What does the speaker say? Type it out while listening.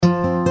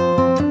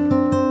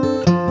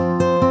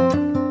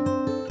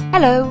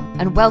Hello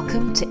and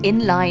welcome to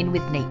In Line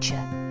with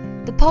Nature,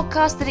 the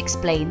podcast that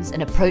explains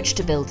an approach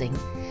to building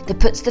that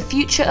puts the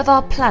future of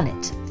our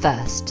planet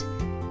first.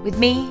 With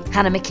me,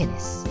 Hannah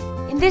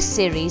MacInnes. In this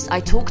series,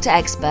 I talk to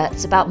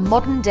experts about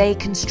modern-day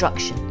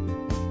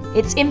construction,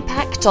 its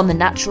impact on the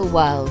natural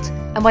world,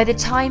 and why the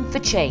time for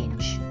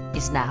change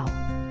is now.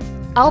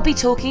 I'll be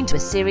talking to a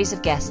series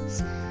of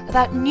guests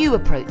about new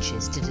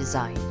approaches to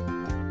design,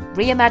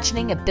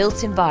 reimagining a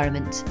built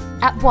environment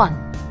at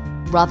one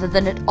rather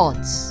than at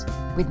odds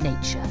with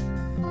nature.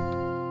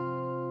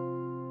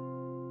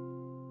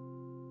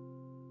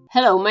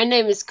 Hello, my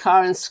name is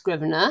Karen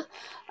Scrivener.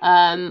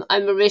 I'm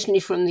originally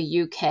from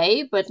the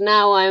UK, but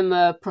now I'm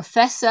a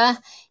professor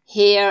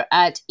here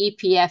at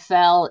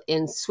EPFL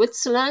in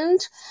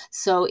Switzerland.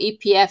 So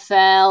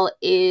EPFL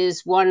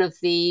is one of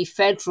the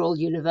federal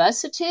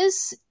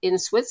universities in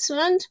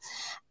Switzerland.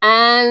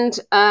 And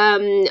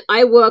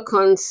I work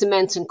on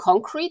cement and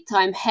concrete.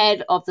 I'm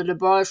head of the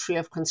Laboratory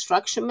of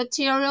Construction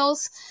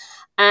Materials.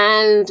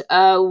 And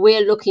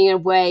we're looking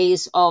at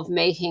ways of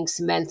making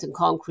cement and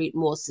concrete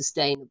more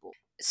sustainable.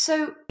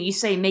 So you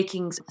say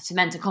making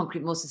cement and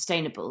concrete more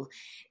sustainable.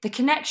 The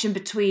connection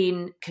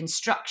between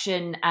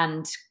construction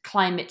and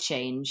climate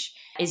change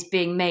is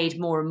being made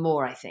more and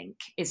more, I think,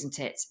 isn't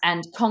it?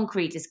 And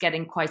concrete is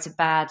getting quite a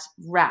bad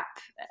rap.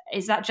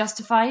 Is that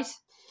justified?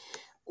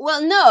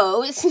 Well,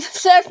 no, it's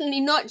certainly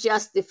not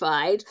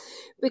justified,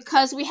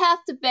 because we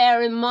have to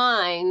bear in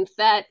mind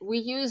that we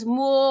use way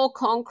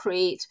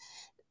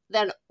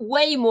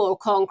more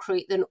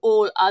concrete than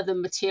all other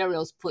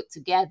materials put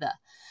together.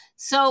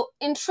 So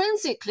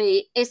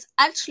intrinsically, it's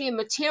actually a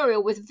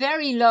material with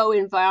very low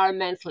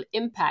environmental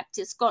impact.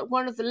 It's got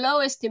one of the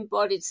lowest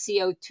embodied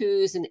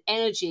CO2s and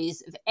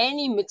energies of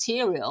any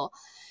material,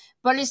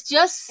 but it's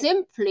just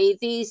simply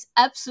these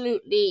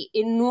absolutely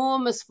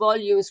enormous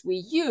volumes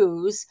we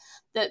use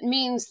that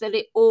means that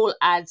it all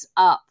adds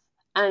up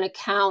and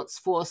accounts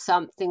for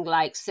something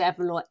like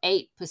 7 or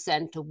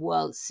 8% of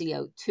world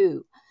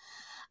CO2.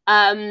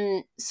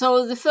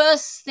 So the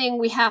first thing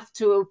we have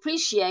to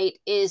appreciate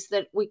is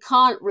that we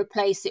can't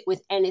replace it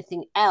with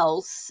anything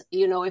else.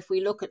 You know, if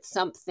we look at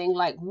something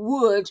like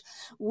wood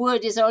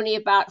is only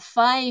about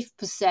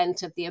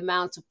 5% of the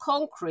amount of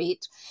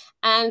concrete,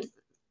 and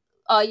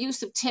our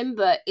use of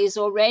timber is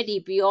already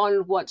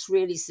beyond what's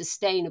really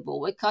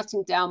sustainable. We're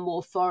cutting down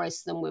more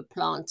forests than we're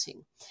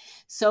planting.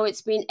 So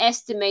it's been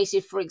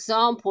estimated, for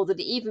example, that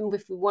even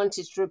if we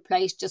wanted to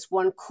replace just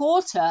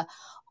 1/4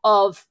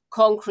 of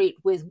concrete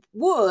with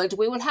wood,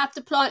 we would have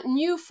to plant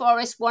new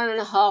forests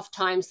 1.5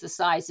 times the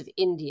size of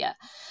India.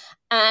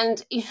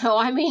 And,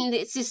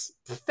 it's just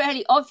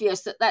fairly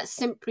obvious that that's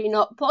simply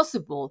not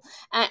possible.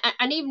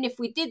 And even if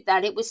we did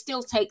that, it would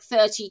still take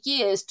 30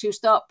 years to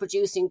start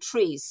producing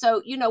trees.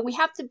 So, we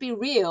have to be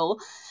real.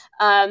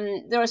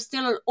 There are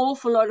still an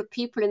awful lot of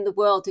people in the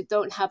world who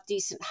don't have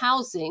decent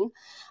housing.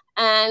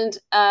 And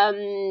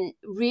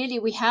really,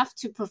 we have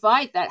to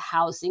provide that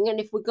housing. And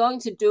if we're going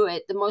to do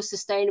it, the most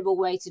sustainable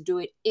way to do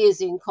it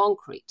is in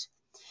concrete.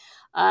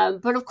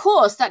 But of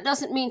course, that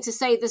doesn't mean to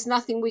say there's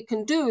nothing we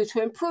can do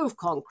to improve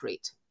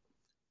concrete.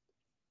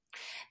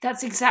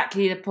 That's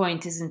exactly the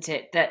point, isn't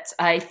it? That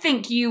I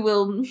think you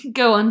will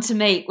go on to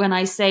make when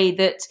I say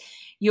that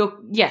you're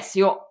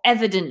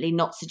evidently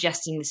not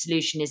suggesting the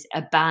solution is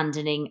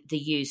abandoning the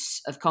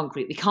use of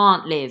concrete. We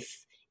can't live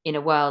in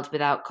a world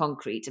without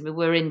concrete. I mean,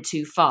 we're in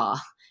too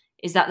far.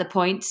 Is that the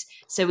point?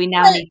 So we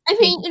now need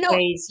to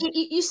ways.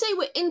 You say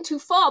we're in too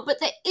far, but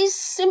there is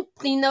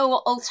simply no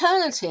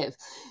alternative.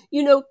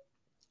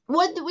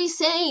 What do we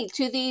say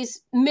to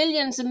these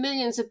millions and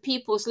millions of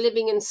people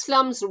living in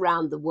slums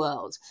around the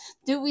world?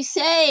 Do we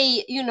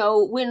say,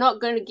 we're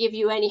not going to give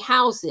you any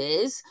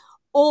houses?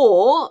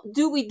 Or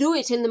do we do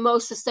it in the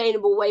most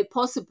sustainable way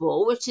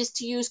possible, which is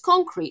to use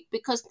concrete,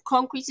 because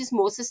concrete is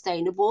more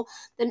sustainable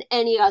than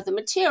any other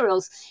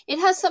materials? It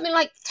has something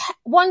like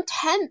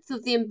 1/10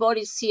 of the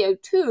embodied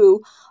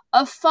CO2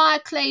 of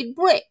fire-clay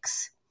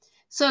bricks.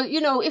 So,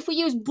 if we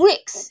use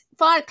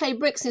fire-clay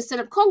bricks instead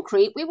of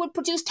concrete, we would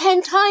produce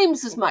 10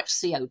 times as much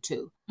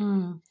CO2.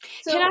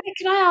 So,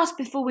 can I ask,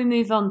 before we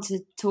move on to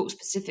talk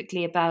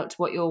specifically about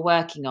what you're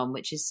working on,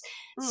 which is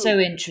so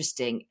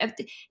interesting,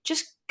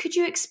 just could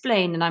you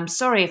explain, and I'm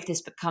sorry if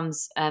this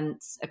becomes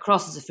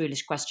across as a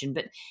foolish question,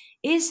 but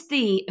is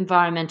the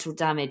environmental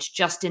damage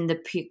just in the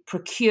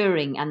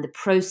procuring and the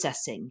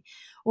processing,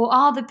 or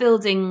are the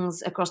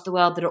buildings across the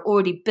world that are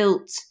already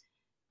built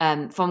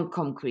from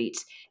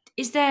concrete,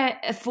 is there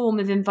a form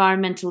of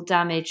environmental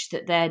damage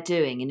that they're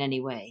doing in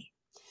any way?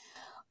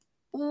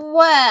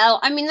 Well,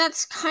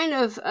 that's kind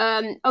of,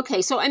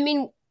 okay. So,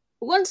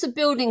 once a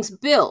building's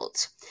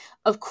built,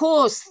 of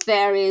course,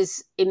 there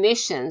is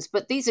emissions,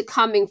 but these are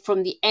coming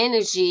from the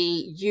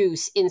energy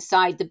use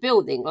inside the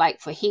building, like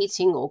for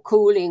heating or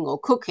cooling or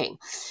cooking.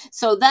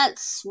 So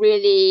that's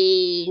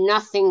really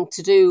nothing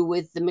to do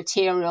with the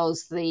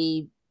materials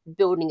the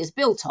building is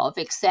built of,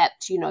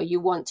 except, you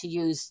want to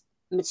use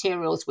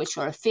materials which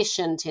are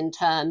efficient in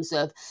terms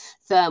of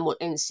thermal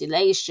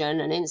insulation,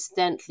 and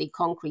incidentally,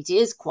 concrete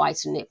is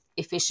quite an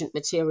efficient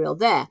material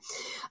there.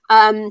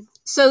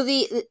 So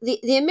the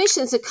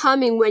emissions are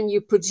coming when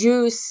you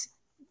produce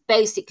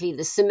basically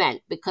the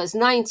cement, because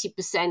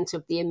 90%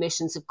 of the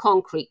emissions of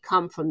concrete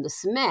come from the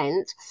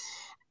cement.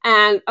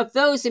 And of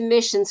those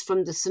emissions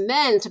from the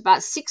cement, about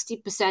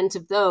 60%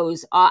 of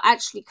those are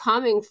actually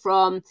coming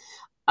from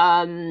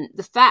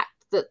the fact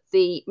that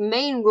the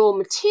main raw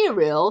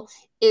material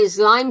is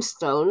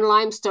limestone.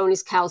 Limestone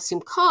is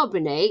calcium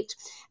carbonate.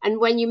 And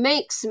when you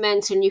make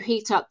cement and you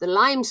heat up the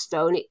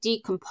limestone, it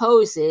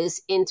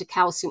decomposes into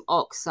calcium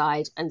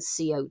oxide and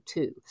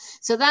CO2.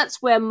 So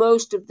that's where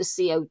most of the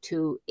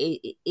CO2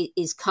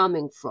 is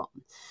coming from.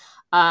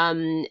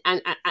 And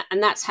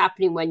that's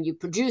happening when you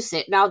produce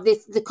it. Now,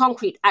 the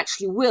concrete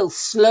actually will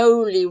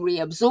slowly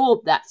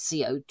reabsorb that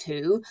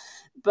CO2,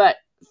 but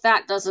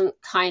that doesn't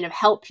kind of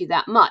help you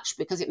that much,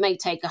 because it may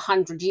take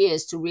 100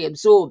 years to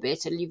reabsorb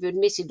it, and you've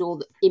emitted all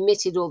the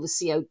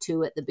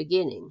CO2 at the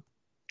beginning.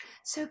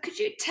 So could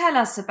you tell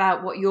us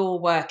about what you're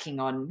working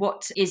on?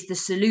 What is the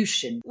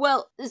solution?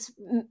 Well, there's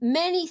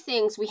many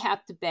things we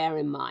have to bear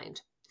in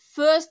mind.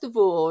 First of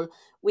all,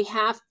 we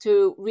have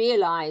to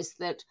realize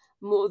that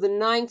more than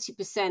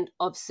 90%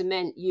 of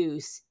cement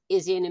use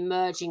is in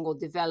emerging or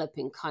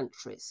developing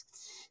countries.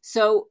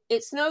 So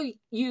it's no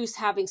use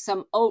having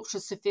some ultra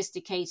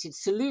sophisticated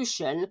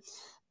solution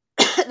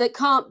that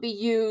can't be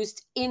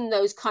used in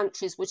those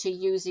countries which are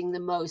using the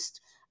most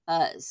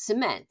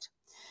cement.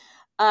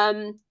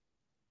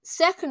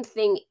 Second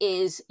thing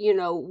is,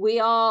 we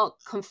are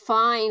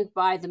confined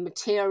by the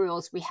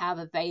materials we have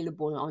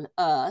available on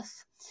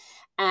Earth.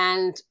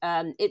 And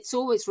it's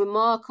always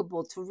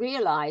remarkable to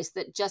realize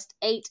that just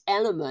 8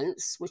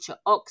 elements, which are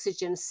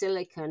oxygen,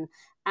 silicon,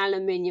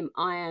 aluminium,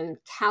 iron,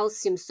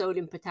 calcium,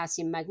 sodium,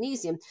 potassium,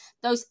 magnesium,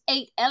 those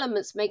 8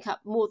 elements make up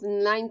more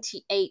than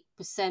 98%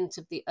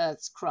 of the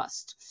Earth's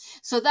crust.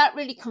 So that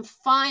really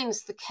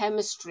confines the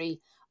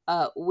chemistry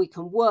we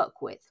can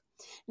work with.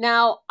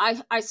 Now,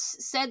 I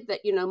said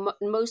that,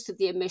 most of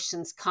the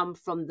emissions come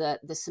from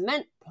the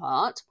cement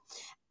part.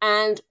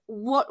 And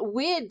what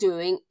we're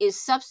doing is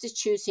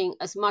substituting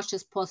as much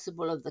as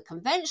possible of the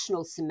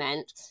conventional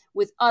cement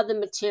with other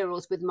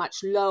materials with much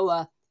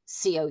lower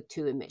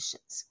CO2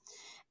 emissions.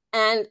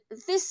 And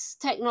this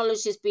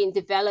technology has been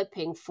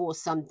developing for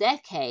some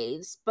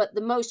decades, but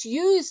the most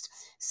used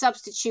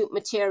substitute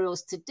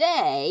materials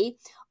today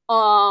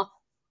are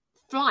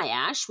fly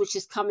ash, which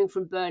is coming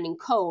from burning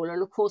coal.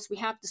 And of course, we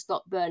have to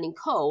stop burning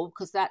coal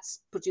because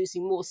that's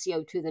producing more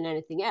CO2 than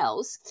anything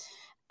else.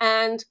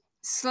 And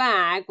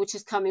slag, which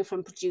is coming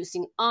from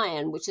producing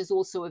iron, which is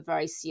also a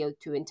very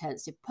CO2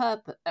 intensive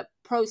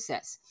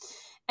process.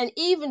 And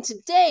even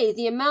today,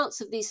 the amounts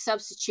of these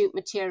substitute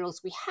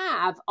materials we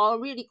have are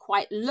really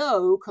quite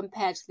low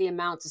compared to the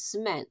amount of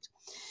cement.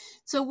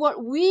 So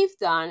what we've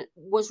done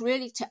was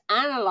really to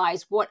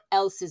analyze what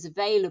else is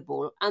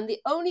available. And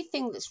the only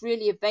thing that's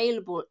really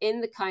available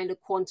in the kind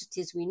of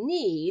quantities we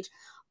need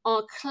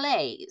are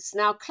clays.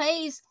 Now,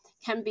 clays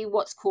can be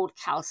what's called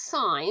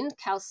calcined.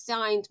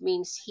 Calcined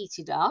means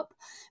heated up,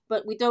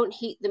 but we don't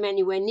heat them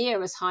anywhere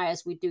near as high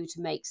as we do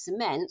to make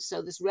cement.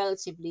 So there's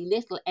relatively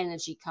little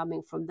energy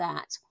coming from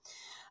that.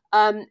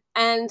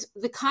 And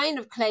the kind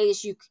of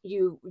clays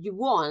you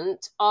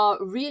want are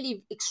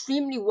really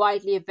extremely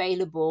widely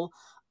available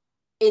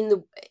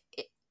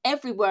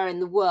everywhere in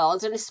the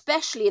world, and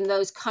especially in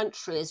those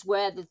countries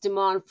where the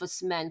demand for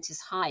cement is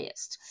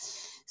highest.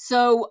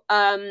 So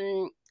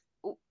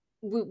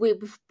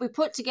we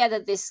put together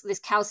this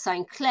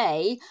calcined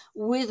clay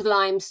with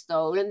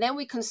limestone, and then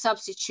we can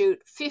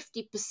substitute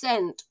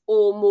 50%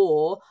 or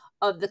more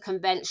of the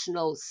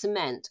conventional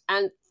cement.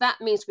 And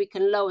that means we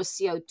can lower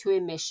CO2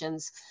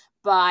 emissions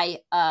by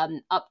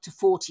up to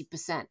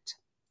 40%.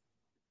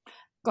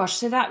 Gosh,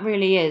 so that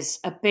really is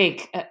a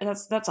big,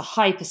 that's a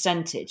high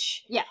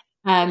percentage. Yeah.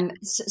 And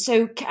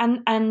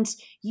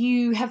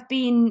you have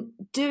been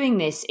doing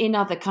this in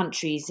other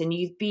countries, and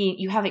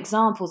you have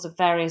examples of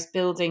various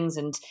buildings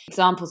and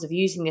examples of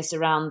using this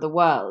around the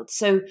world.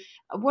 So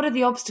what are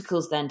the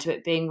obstacles then to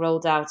it being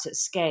rolled out at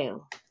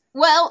scale?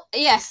 Well,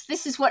 yes,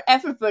 this is what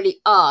everybody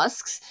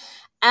asks.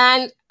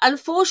 And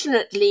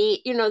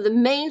unfortunately, the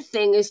main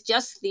thing is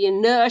just the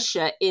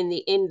inertia in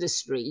the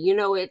industry.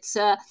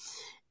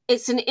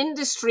 It's an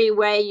industry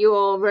where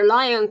you're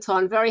reliant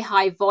on very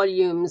high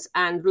volumes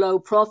and low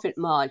profit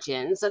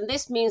margins. And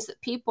this means that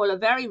people are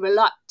very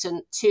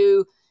reluctant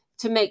to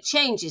make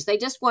changes. They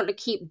just want to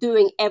keep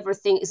doing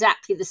everything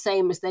exactly the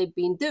same as they've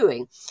been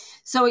doing.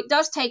 So it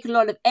does take a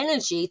lot of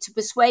energy to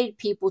persuade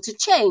people to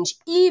change,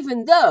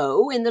 even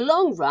though in the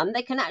long run,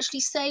 they can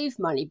actually save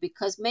money,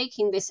 because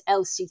making this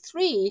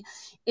LC3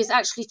 is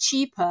actually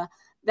cheaper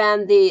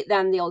than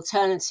the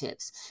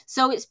alternatives.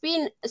 So it's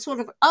been a sort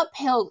of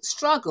uphill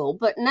struggle,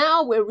 but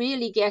now we're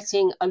really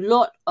getting a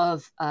lot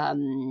of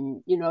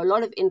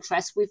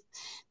interest. We've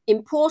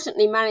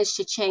importantly managed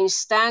to change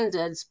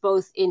standards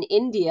both in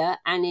India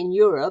and in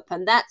Europe,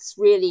 and that's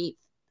really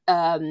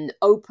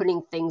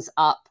opening things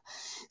up.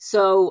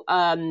 So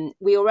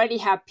we already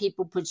have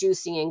people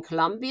producing in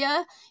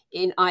Colombia,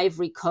 in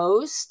Ivory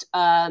Coast.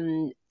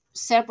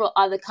 Several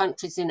other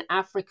countries in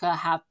Africa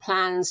have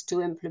plans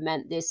to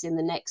implement this in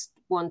the next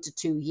 1 to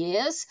 2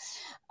 years.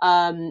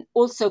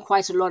 Also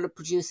quite a lot of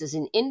producers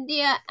in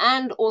India,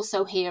 and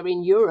also here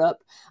in Europe.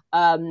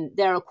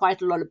 There are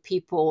quite a lot of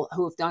people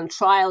who have done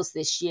trials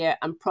this year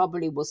and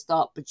probably will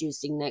start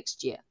producing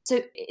next year.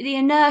 So the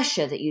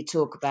inertia that you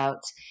talk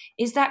about,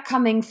 is that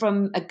coming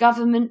from a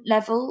government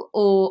level,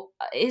 or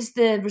is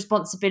the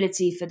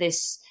responsibility for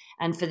this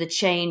and for the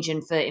change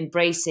and for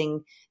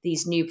embracing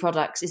these new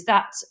products, is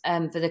that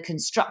for the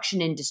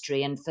construction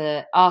industry and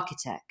for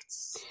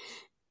architects?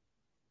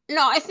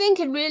 No, I think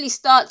it really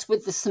starts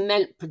with the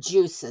cement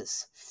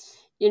producers.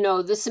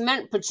 The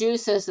cement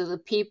producers are the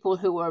people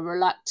who are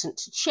reluctant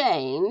to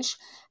change.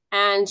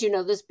 And,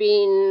 there's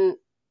been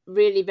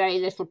really very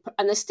little,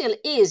 and there still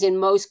is in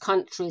most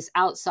countries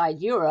outside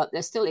Europe,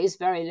 there still is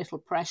very little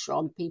pressure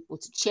on people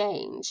to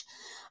change.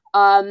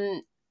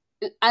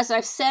 As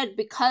I've said,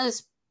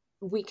 because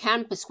we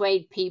can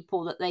persuade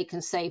people that they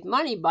can save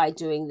money by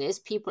doing this,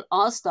 people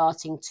are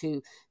starting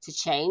to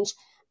change.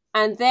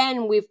 And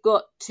then we've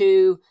got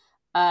to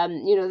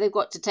they've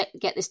got to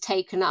get this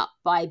taken up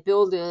by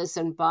builders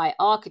and by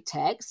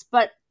architects.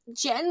 But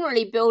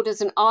generally,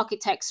 builders and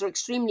architects are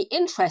extremely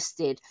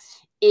interested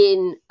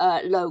in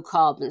low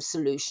carbon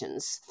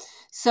solutions.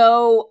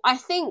 So I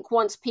think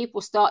once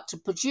people start to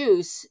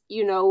produce,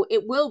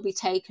 it will be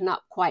taken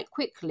up quite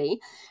quickly.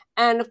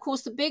 And of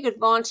course, the big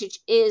advantage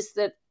is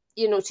that,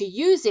 to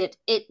use it,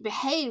 it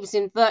behaves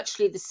in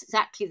virtually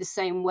exactly the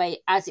same way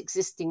as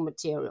existing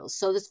materials.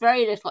 So there's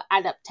very little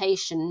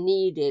adaptation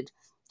needed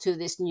to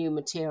this new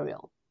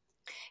material.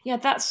 Yeah,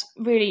 that's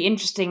really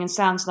interesting, and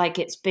sounds like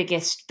its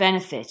biggest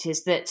benefit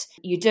is that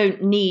you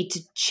don't need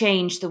to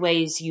change the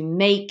ways you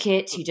make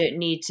it. You don't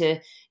need to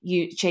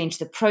change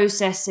the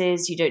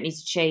processes. You don't need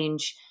to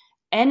change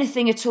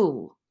anything at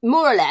all.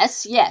 More or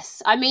less,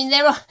 yes. I mean,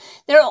 there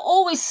are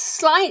always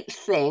slight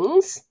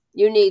things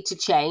you need to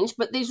change,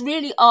 but these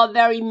really are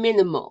very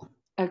minimal.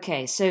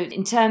 Okay, so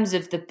in terms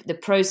of the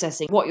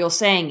processing, what you're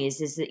saying is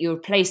that you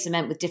replace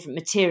cement with different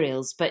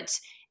materials, but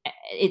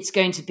it's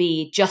going to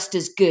be just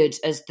as good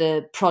as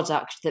the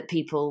product that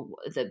people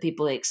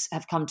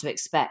have come to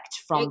expect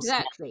from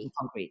exactly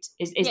concrete.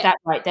 Is that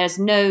right? There's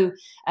no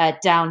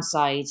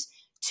downside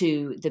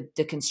to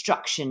the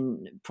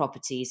construction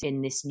properties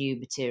in this new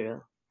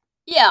material.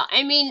 Yeah,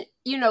 I mean,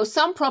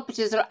 some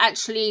properties are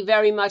actually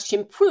very much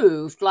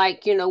improved.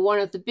 Like, one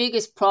of the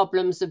biggest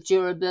problems of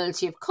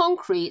durability of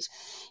concrete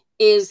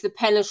is the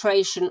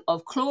penetration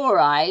of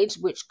chloride,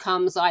 which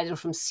comes either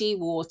from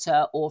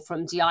seawater or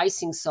from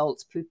de-icing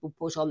salts people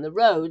put on the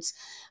roads.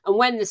 And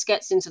when this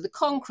gets into the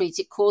concrete,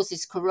 it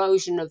causes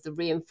corrosion of the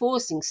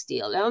reinforcing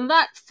steel. And on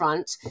that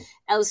front,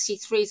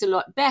 LC3 is a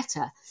lot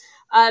better.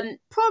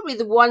 Probably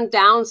the one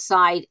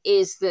downside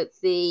is that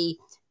the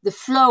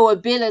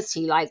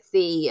flowability, like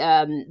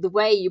the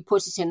way you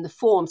put it in the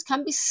forms,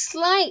 can be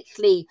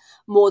slightly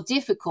more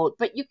difficult,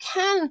 but you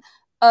can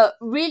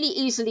really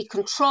easily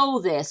control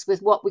this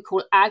with what we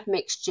call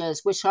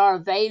admixtures, which are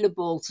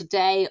available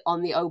today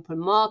on the open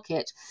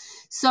market.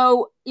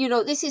 So,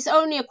 this is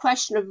only a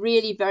question of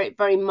really very,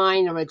 very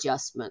minor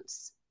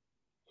adjustments.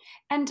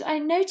 And I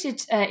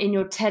noted in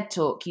your TED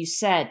Talk, you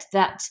said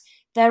that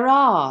there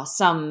are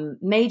some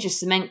major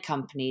cement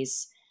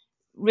companies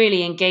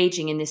really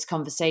engaging in this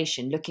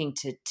conversation, looking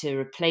to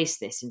replace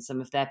this in some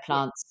of their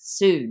plants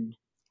soon.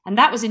 And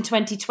that was in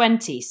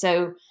 2020.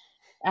 So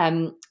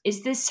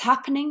is this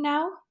happening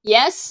now?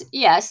 Yes.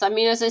 I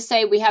mean, as I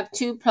say, we have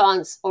 2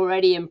 plants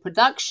already in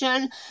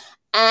production.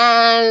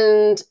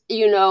 And,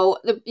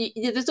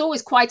 there's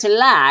always quite a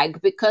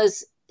lag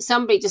because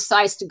somebody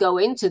decides to go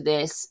into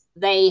this.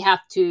 They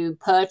have to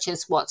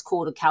purchase what's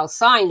called a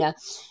calciner.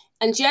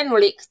 And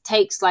generally it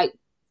takes like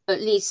at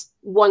least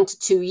 1 to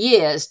 2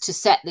 years to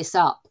set this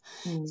up.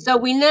 So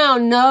we now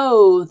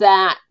know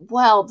that,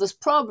 there's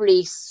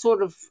probably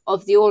sort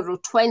of the order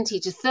of 20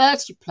 to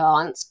 30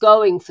 plants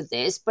going for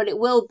this, but it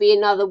will be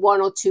another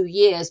 1 or 2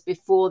 years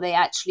before they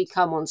actually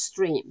come on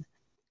stream.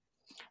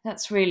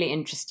 That's really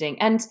interesting.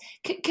 And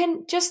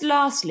can just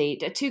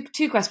lastly,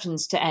 two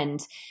questions to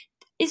end.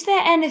 Is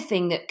there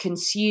anything that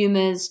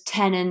consumers,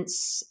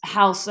 tenants,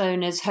 house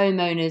owners,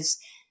 homeowners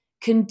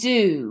can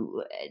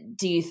do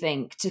you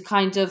think, to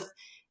kind of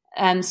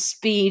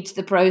speed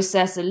the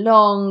process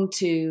along,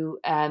 to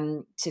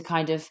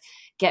kind of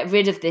get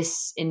rid of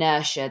this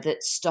inertia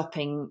that's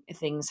stopping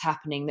things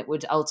happening that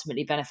would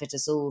ultimately benefit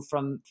us all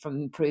from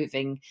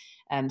improving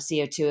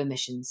CO2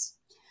 emissions?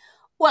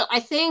 Well, I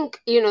think,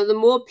 the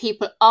more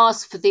people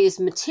ask for these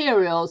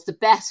materials, the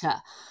better.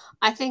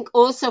 I think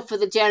also for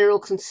the general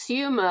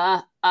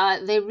consumer,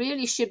 they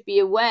really should be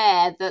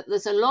aware that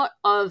there's a lot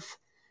of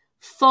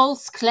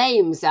false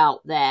claims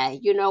out there.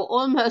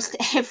 Almost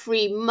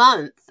every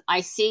month I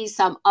see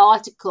some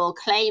article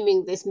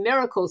claiming this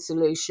miracle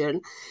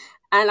solution.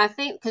 And I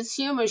think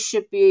consumers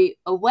should be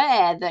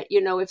aware that,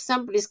 if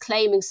somebody's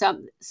claiming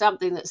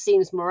something that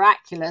seems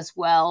miraculous,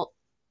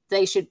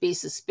 they should be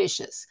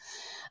suspicious.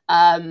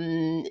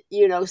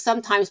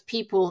 Sometimes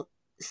people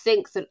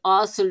think that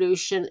our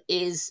solution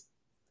is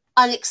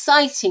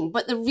unexciting,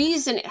 but the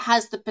reason it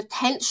has the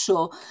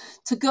potential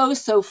to go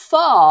so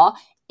far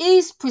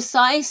is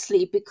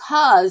precisely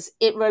because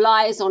it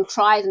relies on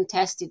tried and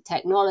tested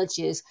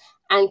technologies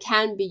and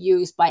can be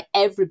used by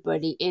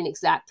everybody in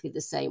exactly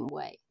the same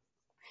way.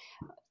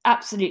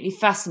 Absolutely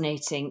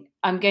fascinating.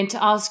 I'm going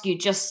to ask you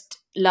just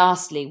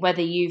lastly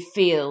whether you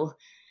feel,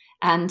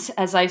 and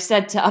as I've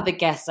said to other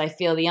guests, I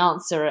feel the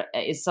answer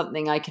is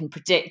something I can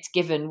predict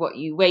given what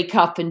you wake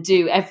up and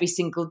do every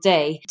single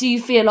day. Do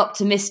you feel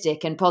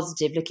optimistic and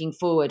positive looking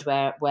forward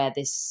where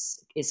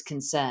this is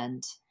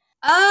concerned?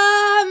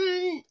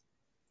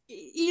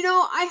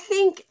 I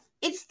think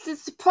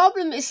the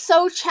problem is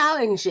so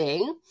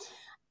challenging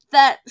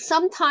that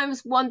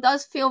sometimes one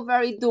does feel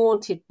very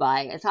daunted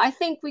by it. I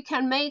think we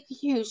can make a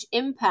huge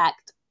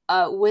impact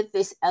with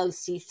this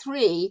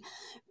LC3,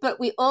 but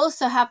we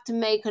also have to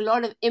make a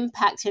lot of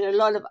impact in a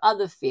lot of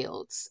other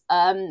fields.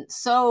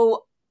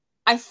 So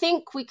I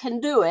think we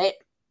can do it,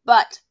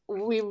 but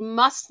we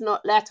must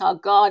not let our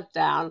guard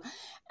down,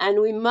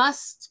 and we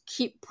must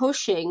keep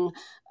pushing,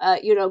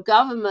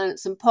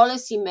 governments and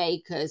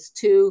policymakers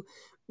to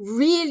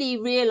really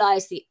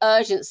realize the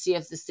urgency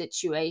of the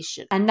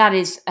situation. And that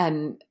is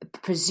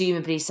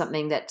presumably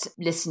something that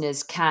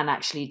listeners can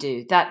actually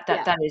do. That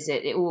is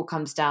it. It all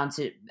comes down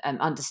to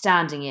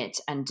understanding it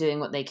and doing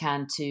what they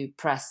can to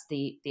press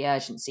the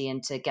urgency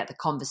and to get the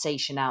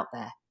conversation out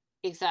there.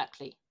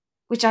 Exactly.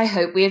 Which I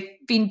hope we have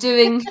been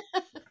doing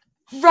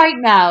right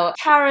now.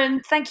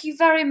 Karen, thank you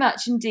very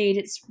much indeed.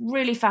 It's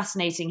really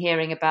fascinating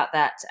hearing about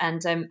that,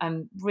 and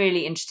I'm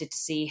really interested to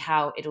see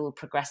how it all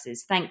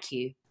progresses. Thank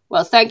you.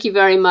 Well, thank you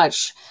very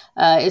much.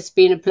 It's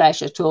been a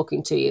pleasure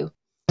talking to you.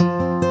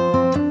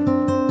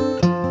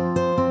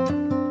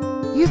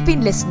 You've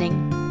been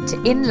listening to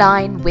In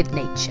Line with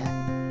Nature,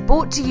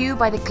 brought to you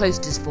by the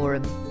Cloisters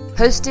Forum,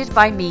 hosted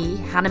by me,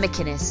 Hannah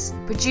MacInnes,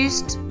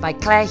 produced by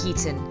Claire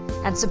Heaton,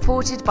 and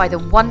supported by the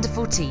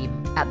wonderful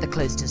team at the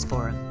Cloisters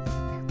Forum.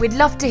 We'd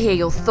love to hear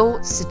your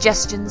thoughts,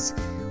 suggestions,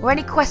 or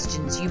any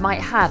questions you might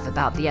have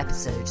about the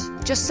episode.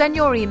 Just send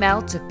your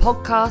email to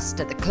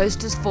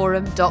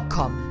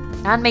podcast@thecloistersforum.com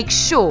and make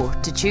sure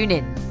to tune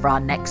in for our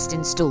next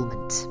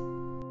instalment.